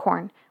artichokes and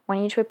corn,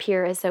 wanting to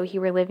appear as though he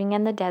were living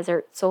in the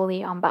desert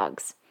solely on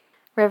bugs.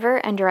 River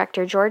and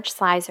director George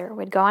Slizer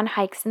would go on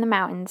hikes in the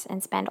mountains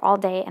and spend all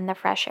day in the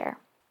fresh air.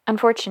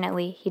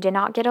 Unfortunately, he did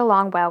not get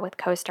along well with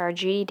co-star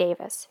Judy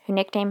Davis, who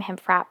nicknamed him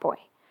Frat Boy.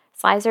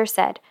 Slizer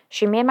said,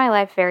 "She made my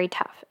life very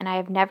tough, and I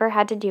have never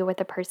had to deal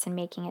with a person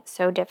making it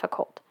so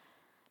difficult."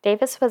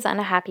 Davis was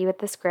unhappy with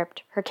the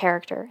script, her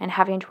character, and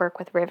having to work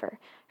with River,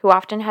 who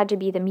often had to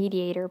be the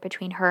mediator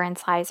between her and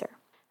Slizer.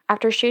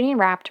 After shooting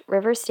wrapped,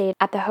 River stayed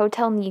at the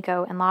Hotel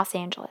Nego in Los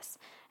Angeles,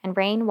 and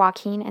Rain,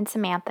 Joaquin, and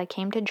Samantha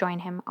came to join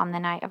him on the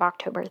night of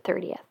October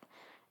 30th.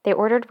 They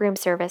ordered room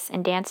service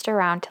and danced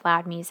around to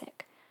loud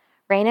music.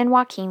 Rain and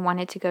Joaquin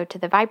wanted to go to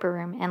the Viper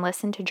Room and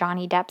listen to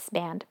Johnny Depp's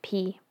band,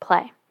 P,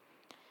 play.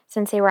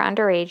 Since they were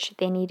underage,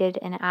 they needed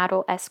an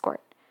adult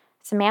escort.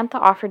 Samantha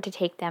offered to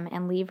take them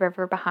and leave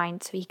River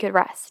behind so he could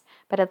rest,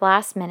 but at the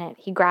last minute,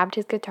 he grabbed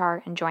his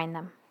guitar and joined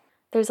them.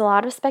 There's a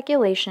lot of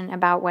speculation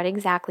about what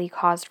exactly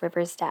caused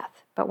River's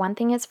death, but one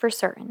thing is for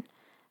certain.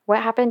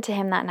 What happened to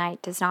him that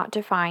night does not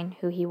define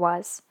who he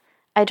was.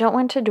 I don't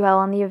want to dwell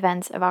on the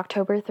events of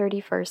October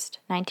 31st,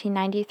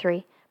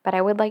 1993, but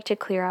I would like to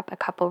clear up a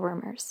couple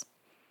rumors.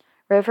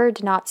 River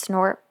did not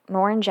snort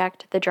nor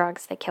inject the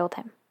drugs that killed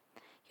him.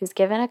 He was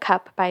given a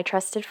cup by a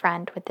trusted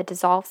friend with a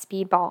dissolved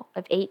speedball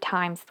of 8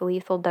 times the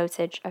lethal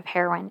dosage of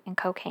heroin and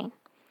cocaine.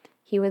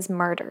 He was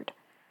murdered.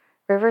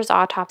 River's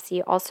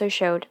autopsy also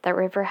showed that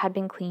River had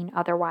been clean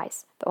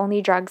otherwise. The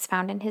only drugs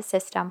found in his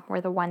system were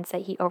the ones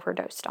that he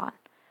overdosed on.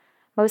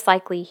 Most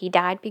likely, he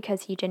died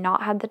because he did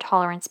not have the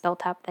tolerance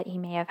built up that he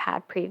may have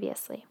had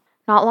previously.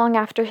 Not long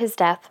after his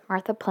death,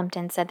 Martha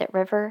Plimpton said that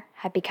River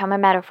had become a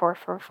metaphor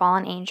for a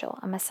fallen angel,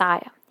 a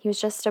messiah. He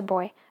was just a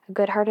boy, a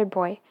good-hearted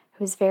boy,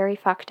 who was very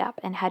fucked up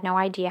and had no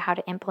idea how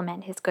to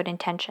implement his good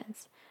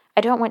intentions.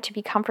 I don't want to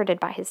be comforted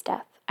by his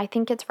death. I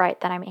think it's right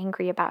that I'm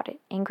angry about it,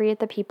 angry at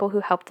the people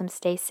who helped him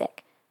stay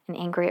sick, and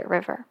angry at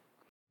River.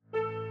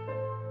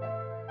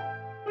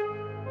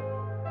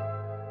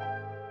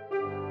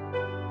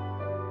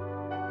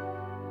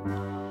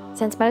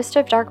 Since most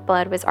of Dark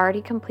Blood was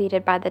already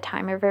completed by the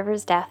time of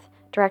River's death,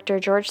 director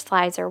George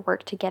Slizer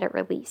worked to get it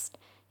released.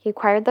 He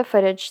acquired the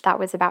footage that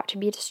was about to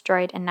be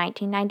destroyed in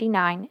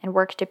 1999 and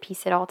worked to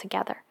piece it all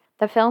together.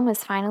 The film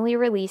was finally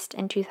released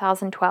in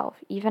 2012,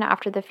 even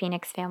after the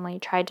Phoenix family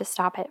tried to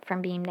stop it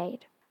from being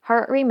made.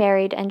 Hart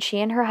remarried, and she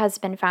and her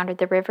husband founded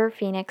the River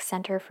Phoenix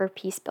Center for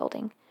Peace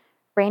Building.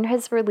 Rain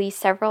has released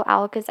several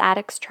Alka's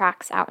Attics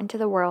tracks out into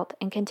the world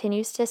and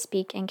continues to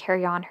speak and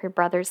carry on her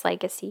brother's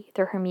legacy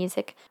through her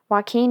music.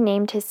 Joaquin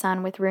named his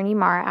son with Rooney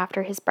Mara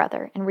after his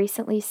brother and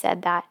recently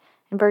said that,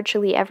 in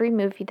virtually every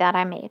movie that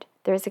I made,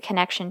 there is a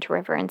connection to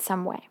River in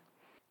some way.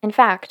 In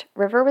fact,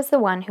 River was the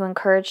one who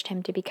encouraged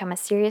him to become a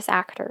serious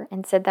actor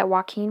and said that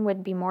Joaquin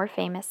would be more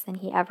famous than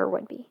he ever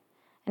would be.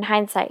 In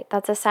hindsight,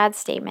 that's a sad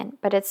statement,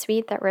 but it's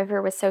sweet that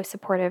River was so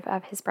supportive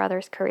of his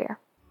brother's career.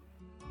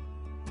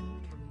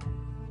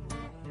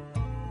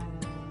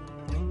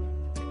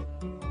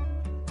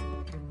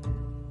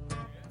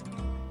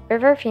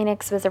 River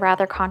Phoenix was a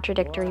rather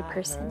contradictory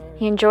person.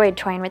 He enjoyed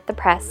toying with the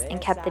press and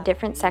kept the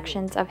different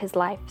sections of his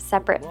life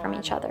separate from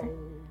each other.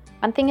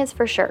 One thing is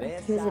for sure,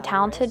 he was a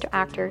talented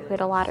actor who had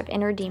a lot of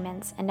inner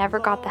demons and never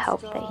got the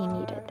help that he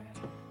needed.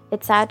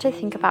 It's sad to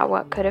think about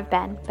what could have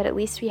been, but at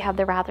least we have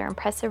the rather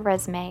impressive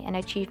resume and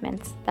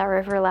achievements that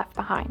River left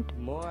behind.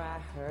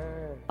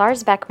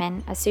 Lars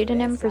Beckman, a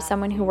pseudonym for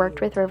someone who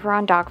worked with River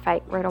on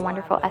Dogfight, wrote a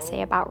wonderful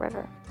essay about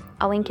River.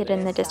 I'll link it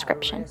in the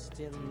description.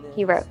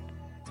 He wrote,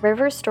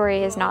 "River's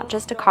story is not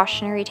just a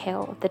cautionary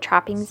tale of the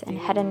trappings and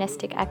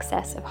hedonistic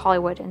excess of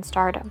Hollywood and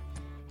stardom.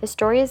 His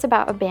story is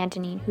about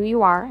abandoning who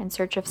you are in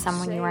search of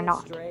someone you are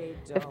not,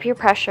 of peer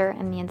pressure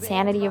and the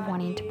insanity of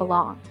wanting to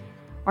belong,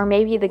 or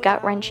maybe the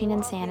gut-wrenching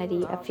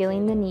insanity of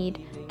feeling the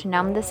need to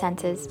numb the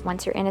senses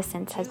once your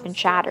innocence has been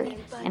shattered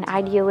and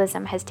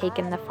idealism has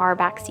taken the far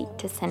backseat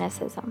to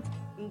cynicism."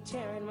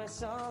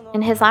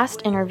 In his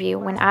last interview,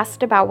 when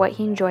asked about what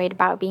he enjoyed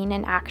about being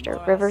an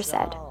actor, River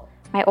said,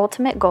 "My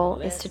ultimate goal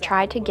is to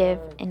try to give,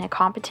 in a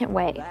competent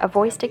way, a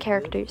voice to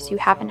characters who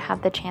haven't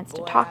had the chance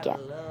to talk yet,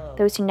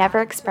 those who never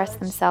expressed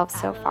themselves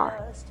so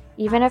far,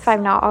 even if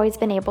I've not always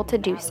been able to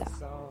do so.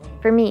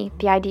 For me,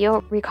 the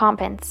ideal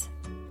recompense,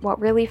 what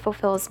really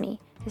fulfills me,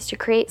 is to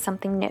create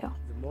something new.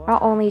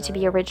 Not only to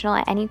be original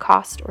at any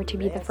cost or to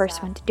be the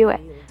first one to do it,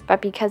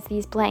 but because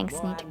these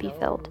blanks need to be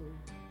filled.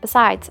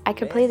 Besides, I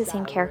could play the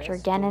same character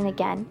again and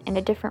again in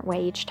a different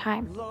way each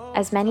time,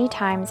 as many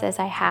times as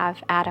I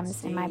have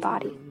atoms in my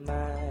body.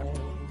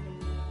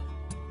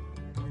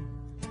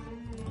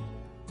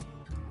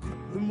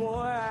 The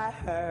more I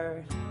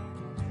heard,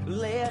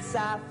 less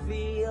I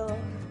feel.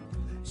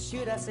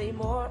 Should I say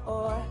more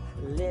or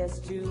less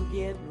to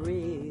get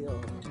real?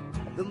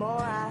 The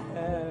more I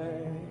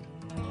heard,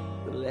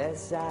 the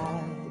less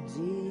I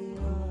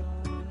deal.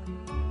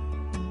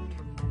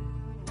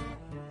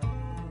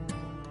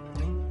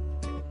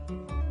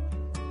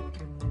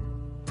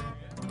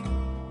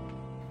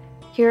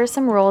 Here are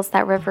some roles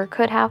that River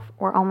could have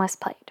or almost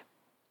played.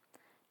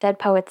 Dead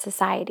Poets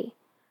Society.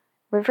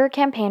 River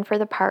campaigned for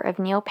the part of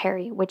Neil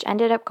Perry, which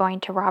ended up going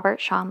to Robert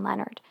Sean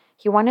Leonard.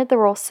 He wanted the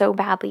role so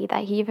badly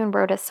that he even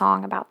wrote a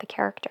song about the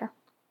character.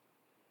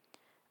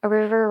 A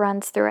River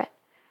Runs Through It.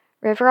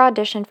 River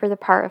auditioned for the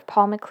part of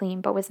Paul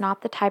McLean, but was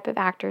not the type of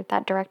actor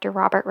that director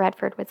Robert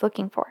Redford was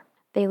looking for.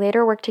 They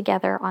later worked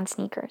together on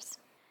Sneakers.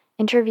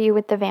 Interview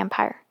with the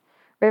Vampire.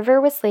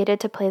 River was slated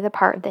to play the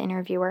part of the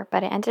interviewer,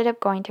 but it ended up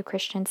going to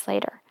Christian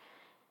Slater.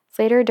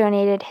 Slater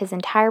donated his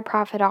entire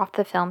profit off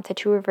the film to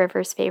two of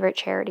River's favorite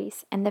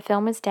charities, and the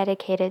film was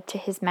dedicated to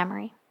his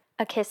memory.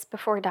 A Kiss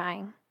Before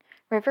Dying.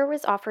 River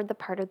was offered the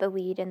part of the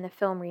lead in the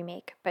film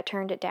remake, but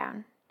turned it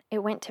down. It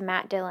went to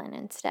Matt Dillon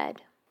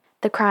instead.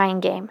 The Crying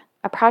Game.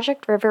 A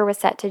project River was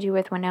set to do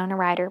with Winona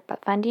Ryder,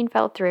 but funding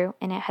fell through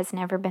and it has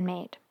never been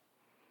made.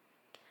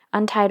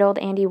 Untitled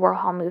Andy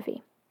Warhol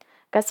movie.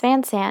 Gus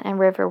Van Sant and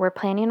River were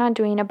planning on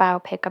doing a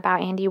biopic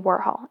about Andy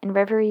Warhol, and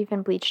River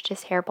even bleached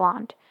his hair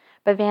blonde.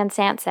 But Van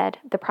Sant said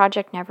the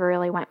project never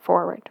really went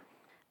forward.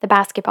 The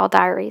Basketball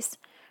Diaries.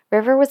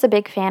 River was a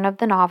big fan of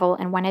the novel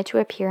and wanted to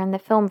appear in the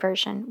film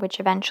version, which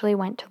eventually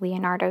went to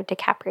Leonardo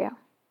DiCaprio.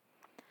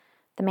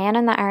 The Man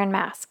in the Iron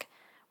Mask.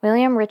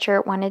 William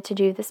Richert wanted to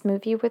do this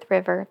movie with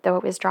River, though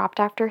it was dropped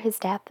after his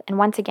death, and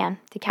once again,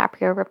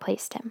 DiCaprio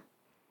replaced him.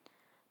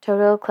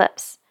 Total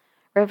Eclipse.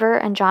 River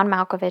and John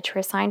Malkovich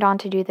were signed on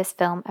to do this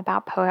film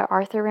about poet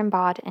Arthur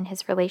Rimbaud and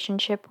his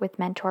relationship with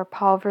mentor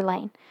Paul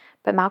Verlaine,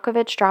 but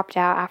Malkovich dropped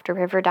out after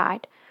River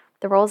died.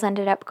 The roles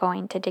ended up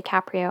going to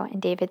DiCaprio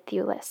and David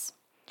Thewlis.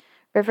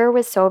 River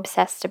was so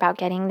obsessed about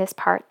getting this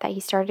part that he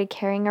started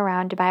carrying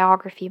around a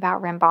biography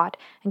about Rimbaud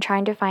and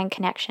trying to find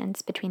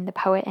connections between the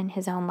poet and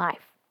his own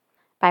life.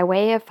 By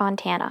way of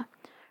Fontana,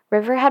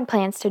 River had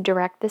plans to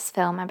direct this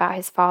film about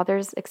his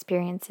father's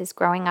experiences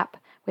growing up,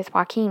 with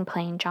Joaquin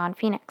playing John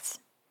Phoenix.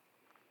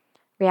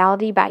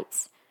 Reality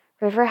Bites.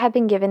 River had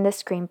been given the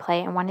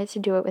screenplay and wanted to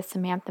do it with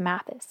Samantha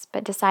Mathis,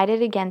 but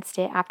decided against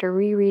it after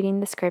rereading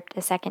the script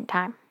a second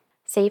time.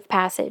 Safe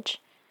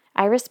Passage.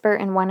 Iris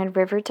Burton wanted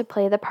River to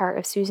play the part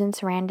of Susan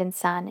Sarandon's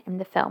son in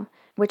the film,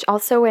 which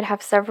also would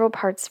have several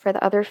parts for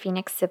the other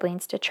Phoenix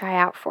siblings to try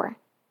out for.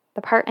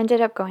 The part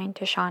ended up going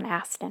to Sean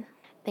Astin.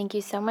 Thank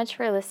you so much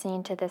for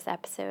listening to this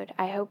episode.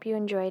 I hope you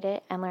enjoyed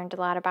it and learned a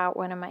lot about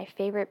one of my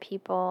favorite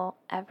people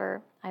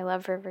ever. I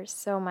love River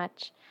so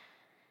much.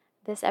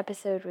 This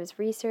episode was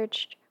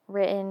researched,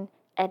 written,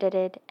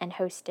 edited, and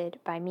hosted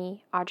by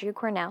me, Audrey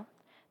Cornell.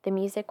 The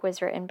music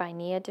was written by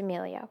Nia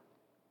D'Amelio.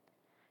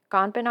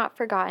 Gone But Not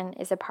Forgotten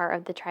is a part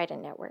of the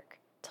Trident Network.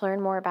 To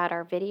learn more about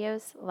our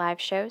videos,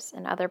 live shows,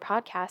 and other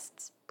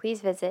podcasts,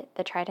 please visit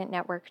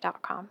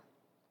thetridentnetwork.com.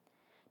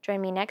 Join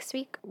me next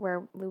week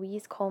where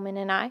Louise Coleman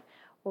and I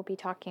will be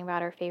talking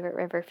about our favorite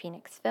River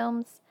Phoenix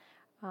films,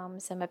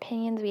 some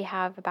opinions we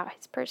have about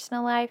his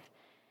personal life,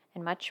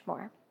 and much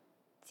more.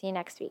 See you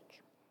next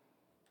week.